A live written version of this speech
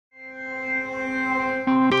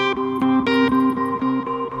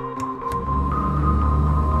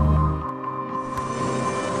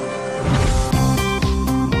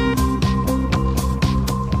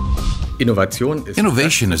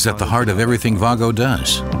Innovation is at the heart of everything WAGO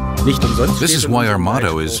does. This is why our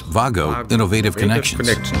motto is WAGO, Innovative Connections.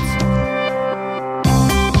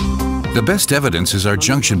 The best evidence is our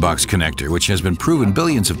junction box connector, which has been proven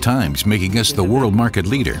billions of times, making us the world market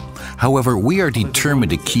leader. However, we are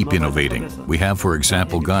determined to keep innovating. We have, for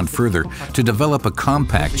example, gone further to develop a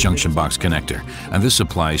compact junction box connector, and this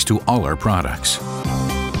applies to all our products.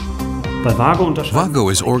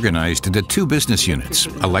 WAGO is organized into two business units: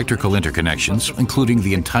 electrical interconnections, including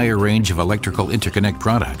the entire range of electrical interconnect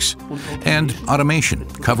products, and automation,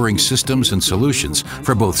 covering systems and solutions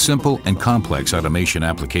for both simple and complex automation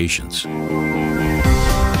applications.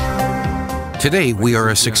 Today, we are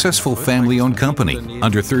a successful family-owned company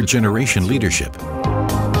under third-generation leadership.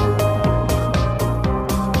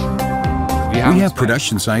 We have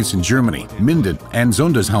production sites in Germany, Minden, and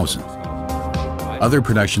Sondershausen. Other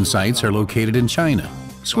production sites are located in China,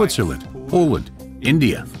 Switzerland, Poland,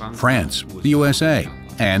 India, France, the USA,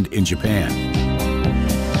 and in Japan.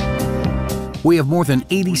 We have more than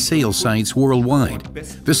 80 sales sites worldwide.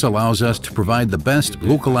 This allows us to provide the best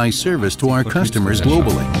localized service to our customers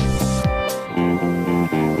globally.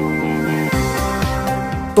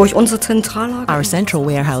 Our central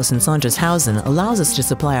warehouse in Sondershausen allows us to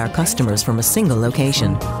supply our customers from a single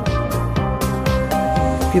location.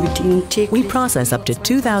 We process up to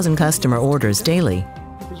 2,000 customer orders daily.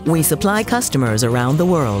 We supply customers around the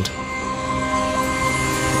world.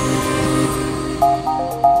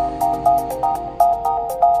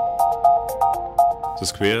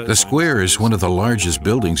 The square is one of the largest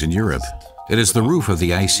buildings in Europe. It is the roof of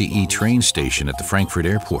the ICE train station at the Frankfurt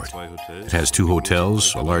airport. It has 2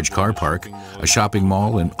 hotels, a large car park, a shopping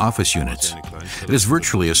mall, and office units. It is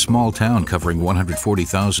virtually a small town covering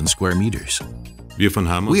 140,000 square meters. We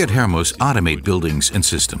at Hermos automate buildings and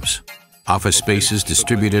systems. Office spaces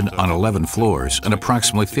distributed on 11 floors and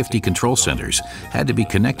approximately 50 control centers had to be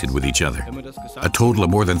connected with each other. A total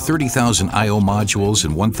of more than 30,000 I/O modules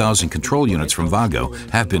and 1,000 control units from WAGO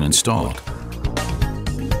have been installed.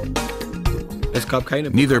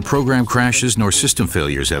 Neither program crashes nor system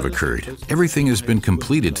failures have occurred. Everything has been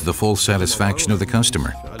completed to the full satisfaction of the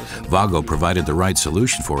customer. WAGO provided the right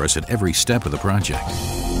solution for us at every step of the project.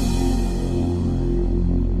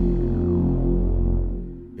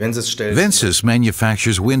 Vensis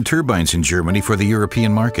manufactures wind turbines in Germany for the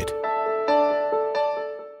European market.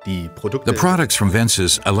 The products from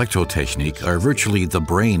Vensis Elektrotechnik are virtually the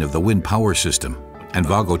brain of the wind power system, and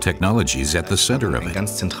WAGO technology is at the center of it.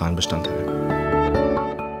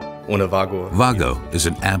 WAGO is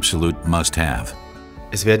an absolute must-have.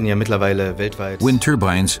 Wind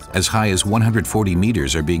turbines as high as 140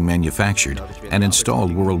 meters are being manufactured and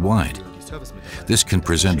installed worldwide. This can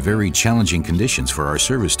present very challenging conditions for our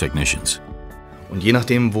service technicians.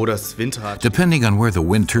 Depending on where the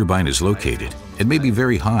wind turbine is located, it may be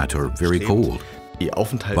very hot or very cold.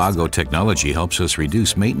 WAGO technology helps us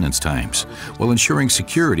reduce maintenance times while ensuring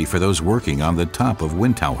security for those working on the top of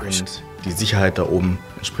wind towers.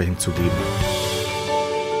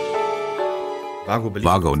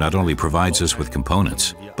 WAGO not only provides us with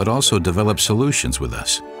components, but also develops solutions with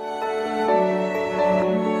us.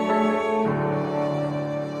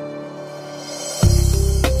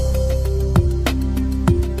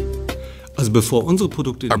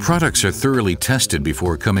 Our products are thoroughly tested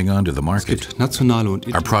before coming onto the market.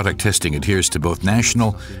 Our product testing adheres to both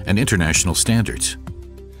national and international standards.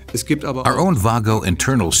 Our own WAGO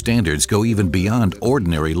internal standards go even beyond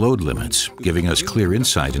ordinary load limits, giving us clear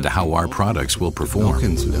insight into how our products will perform.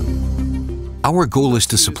 Our goal is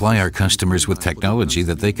to supply our customers with technology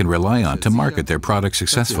that they can rely on to market their products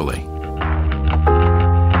successfully.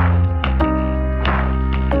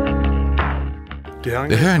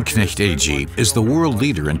 The Herrenknecht AG is the world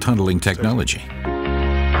leader in tunneling technology.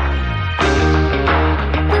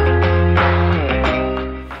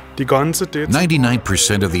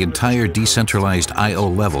 99% of the entire decentralized I/O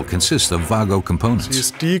level consists of WAGO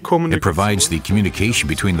components. It provides the communication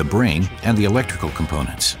between the brain and the electrical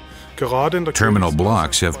components. Terminal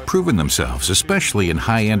blocks have proven themselves, especially in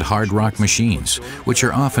high-end hard rock machines, which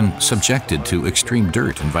are often subjected to extreme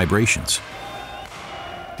dirt and vibrations.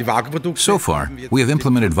 So far, we have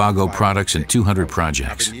implemented WAGO products in 200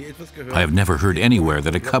 projects. I have never heard anywhere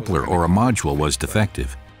that a coupler or a module was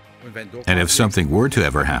defective. And if something were to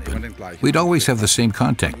ever happen, we'd always have the same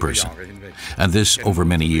contact person. And this over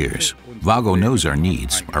many years. WAGO knows our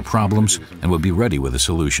needs, our problems, and will be ready with a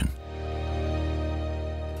solution.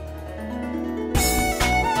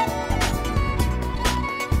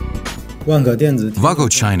 WAGO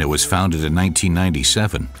China was founded in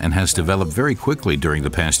 1997 and has developed very quickly during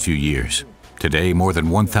the past few years. Today, more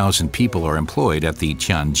than 1,000 people are employed at the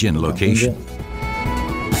Tianjin location.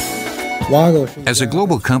 As a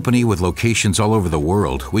global company with locations all over the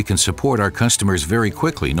world, we can support our customers very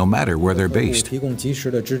quickly, no matter where they're based. In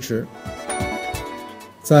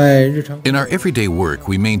our everyday work,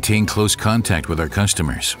 we maintain close contact with our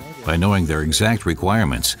customers. By knowing their exact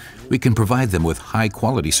requirements, we can provide them with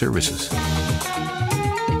high-quality services.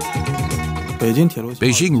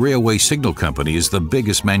 Beijing Railway Signal Company is the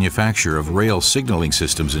biggest manufacturer of rail signaling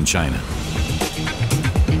systems in China.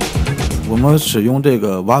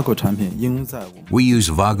 We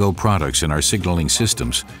use WAGO products in our signaling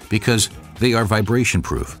systems because they are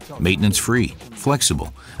vibration-proof, maintenance-free,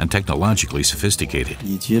 flexible, and technologically sophisticated.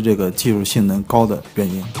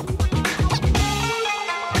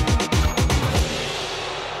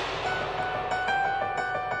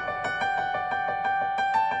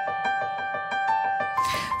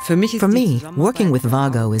 For me, working with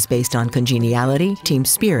WAGO is based on congeniality, team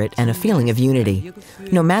spirit, and a feeling of unity.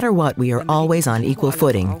 No matter what, we are always on equal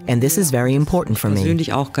footing, and this is very important for me.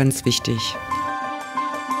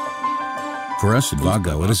 For us at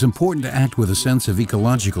WAGO, it is important to act with a sense of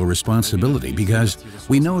ecological responsibility because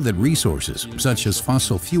we know that resources, such as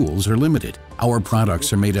fossil fuels, are limited. Our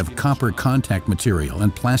products are made of copper contact material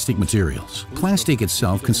and plastic materials. Plastic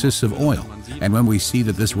itself consists of oil, and when we see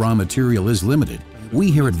that this raw material is limited, we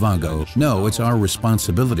here at WAGO know it's our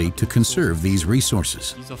responsibility to conserve these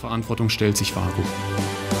resources.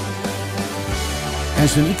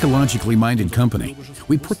 As an ecologically minded company,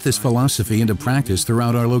 we put this philosophy into practice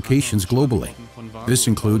throughout our locations globally. This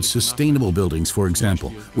includes sustainable buildings, for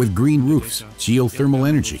example, with green roofs, geothermal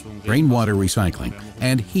energy, rainwater recycling,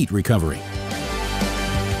 and heat recovery.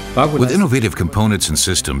 With innovative components and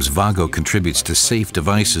systems, WAGO contributes to safe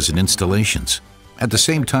devices and installations. At the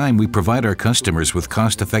same time, we provide our customers with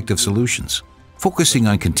cost-effective solutions. Focusing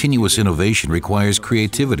on continuous innovation requires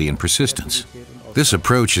creativity and persistence. This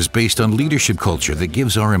approach is based on leadership culture that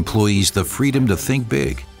gives our employees the freedom to think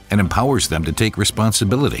big and empowers them to take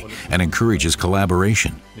responsibility and encourages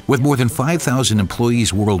collaboration. With more than 5,000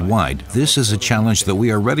 employees worldwide, this is a challenge that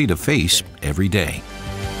we are ready to face every day.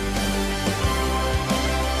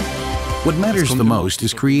 What matters the most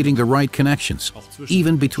is creating the right connections,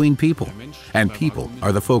 even between people. And people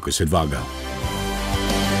are the focus at WAGO.